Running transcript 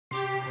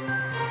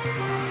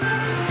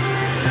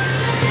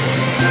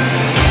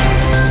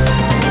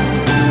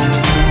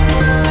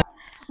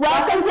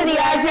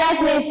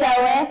RGS News Show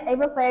with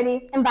Ava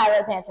Flaherty and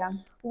Violet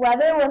Tantrum.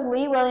 Weather with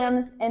Lee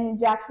Williams and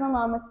Jackson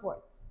Alum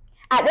Sports.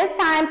 At this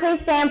time,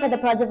 please stand for the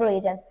Pledge of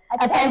Allegiance.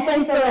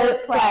 Attention,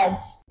 salute, pledge.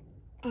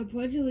 I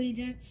pledge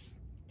allegiance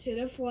to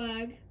the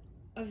flag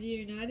of the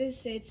United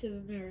States of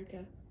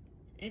America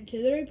and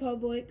to the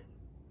republic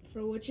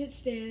for which it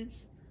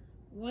stands,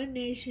 one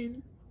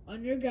nation,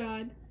 under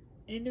God,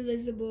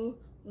 indivisible,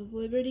 with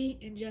liberty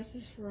and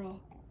justice for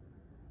all.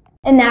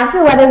 And now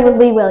for weather with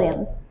Lee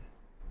Williams.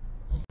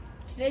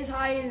 Today's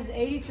high is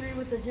 83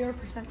 with a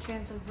 0%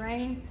 chance of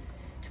rain.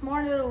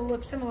 Tomorrow it will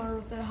look similar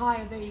with a high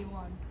of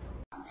 81.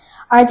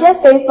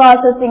 RGS Baseball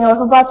is hosting a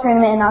football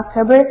tournament in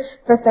October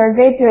for 3rd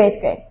grade through 8th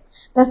grade.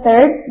 The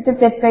 3rd through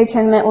 5th grade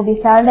tournament will be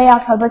Saturday,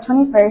 October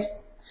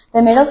 21st.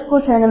 The middle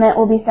school tournament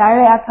will be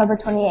Saturday, October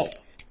 28th.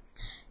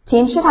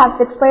 Teams should have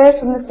 6 players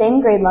from the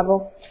same grade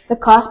level. The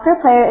cost per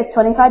player is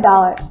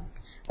 $25.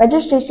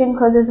 Registration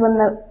closes when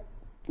the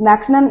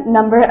maximum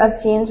number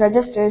of teams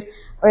registers,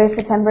 or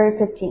September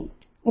 15th.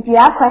 If you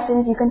have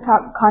questions, you can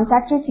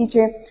contact your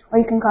teacher, or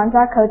you can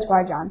contact Coach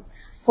Barjon.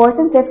 4th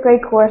and 5th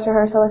grade chorus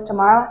rehearsal is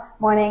tomorrow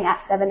morning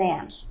at 7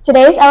 a.m.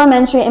 Today's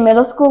elementary and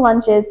middle school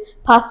lunches: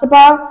 pasta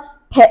bar,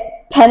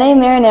 penne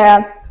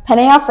marinara, penne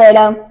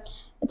alfredo,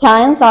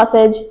 Italian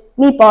sausage,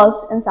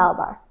 meatballs, and salad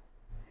bar.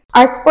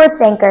 Our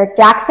sports anchor,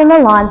 Jackson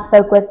Milan,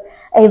 spoke with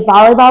a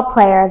volleyball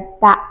player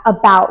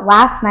about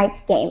last night's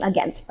game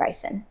against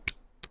Bryson.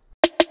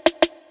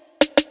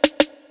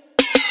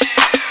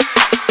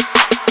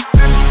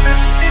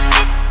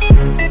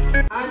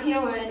 I'm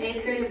here with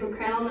 8th grader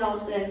Brookrell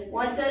Nelson.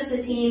 What does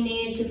the team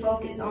need to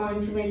focus on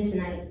to win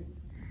tonight?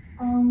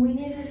 We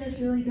need to just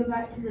really go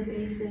back to the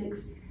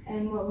basics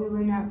and what we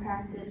learned at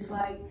practice,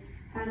 like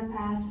how to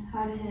pass,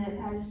 how to hit,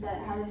 how to set,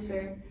 how to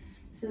serve,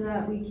 so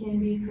that we can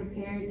be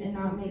prepared and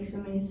not make so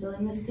many silly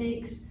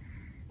mistakes,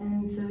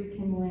 and so we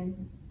can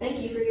win. Thank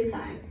you for your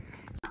time.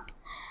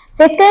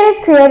 5th graders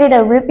created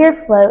a root beer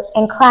float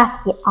in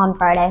class on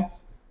Friday.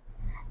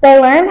 They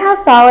learned how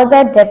solids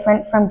are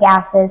different from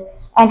gases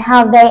and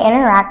how they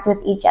interact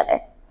with each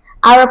other.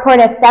 Our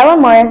reporter Stella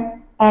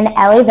Morris and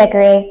Ellie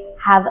Vickery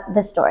have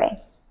the story.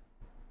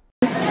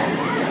 What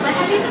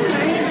have you been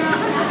learning about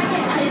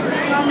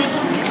while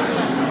making beer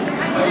floats?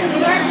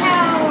 We learned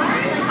how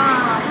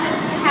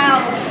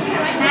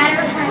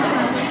matter turns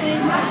from a liquid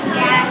to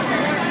gas,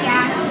 and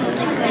gas to a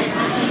liquid, and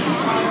liquid to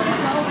solid,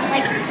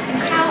 and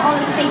how all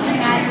the states of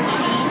matter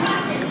change.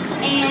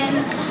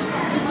 And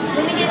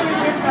when we did the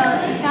beer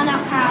floats, we found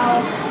out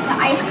how the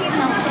ice cream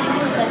melted into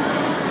a liquid,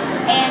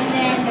 and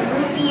then the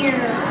root beer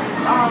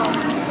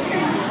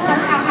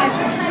somehow had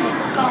some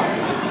gum.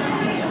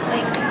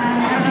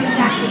 I don't know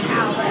exactly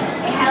how, but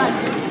it had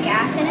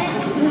gas in it,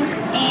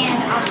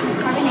 and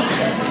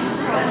carbonation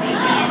probably,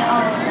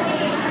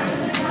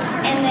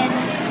 and then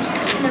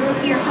the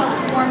root beer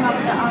helped warm up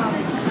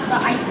the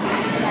ice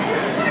cream so that it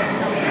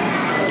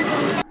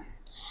melted.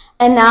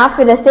 And now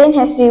for This Day in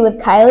History with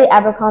Kylie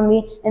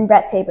Abercrombie and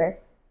Brett Tabor.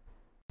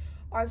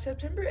 On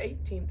September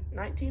 18,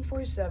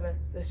 1947,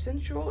 the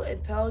Central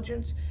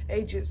Intelligence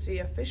Agency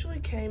officially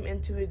came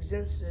into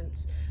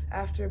existence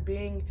after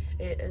being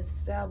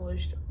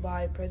established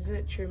by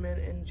President Truman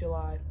in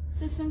July.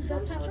 The Central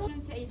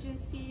Intelligence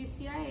Agency,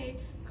 CIA,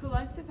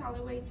 collects,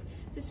 evaluates,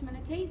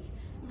 disseminates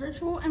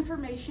virtual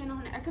information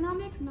on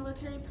economic,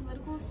 military,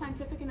 political,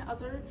 scientific, and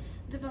other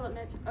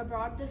developments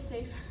abroad to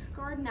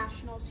safeguard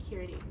national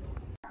security.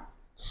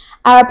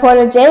 Our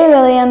reporter Jay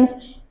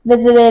Williams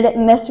visited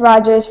Miss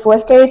Rogers'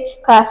 4th grade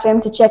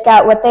classroom to check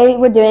out what they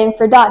were doing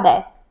for Dot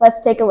Day.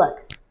 Let's take a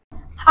look.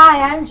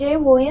 Hi, I'm Jay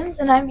Williams,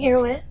 and I'm here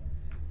with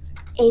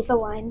Ava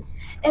Wines.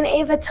 And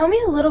Ava, tell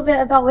me a little bit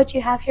about what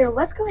you have here.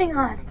 What's going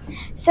on?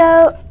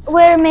 So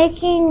we're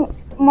making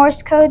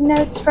Morse code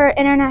notes for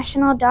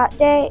International Dot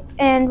Day,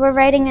 and we're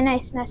writing a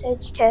nice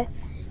message to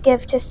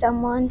give to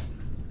someone.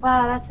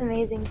 Wow, that's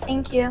amazing.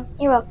 Thank you.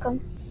 You're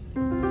welcome.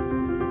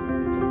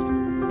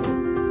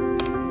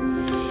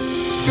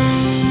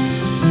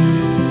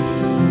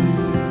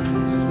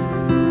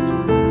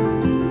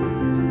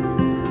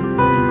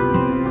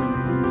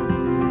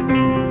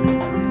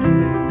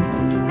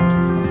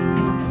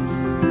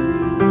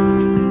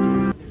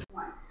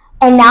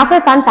 And now for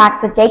fun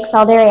facts with Jake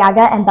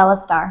Saldariaga and Bella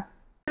Starr.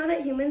 Now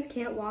that humans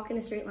can't walk in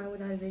a straight line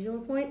without a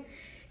visual point,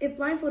 if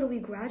blindfolded, we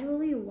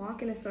gradually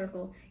walk in a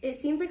circle. It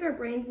seems like our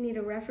brains need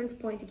a reference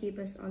point to keep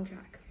us on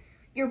track.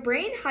 Your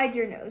brain hides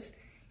your nose.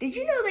 Did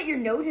you know that your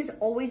nose is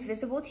always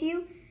visible to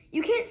you?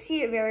 You can't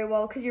see it very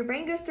well because your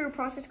brain goes through a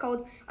process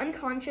called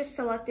unconscious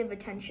selective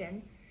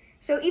attention.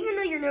 So even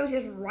though your nose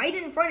is right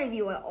in front of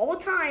you at all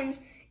times,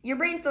 your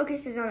brain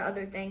focuses on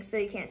other things so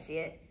you can't see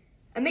it.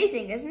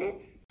 Amazing, isn't it?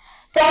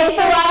 Thanks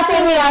for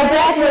watching the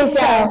RGS News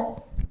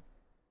Show.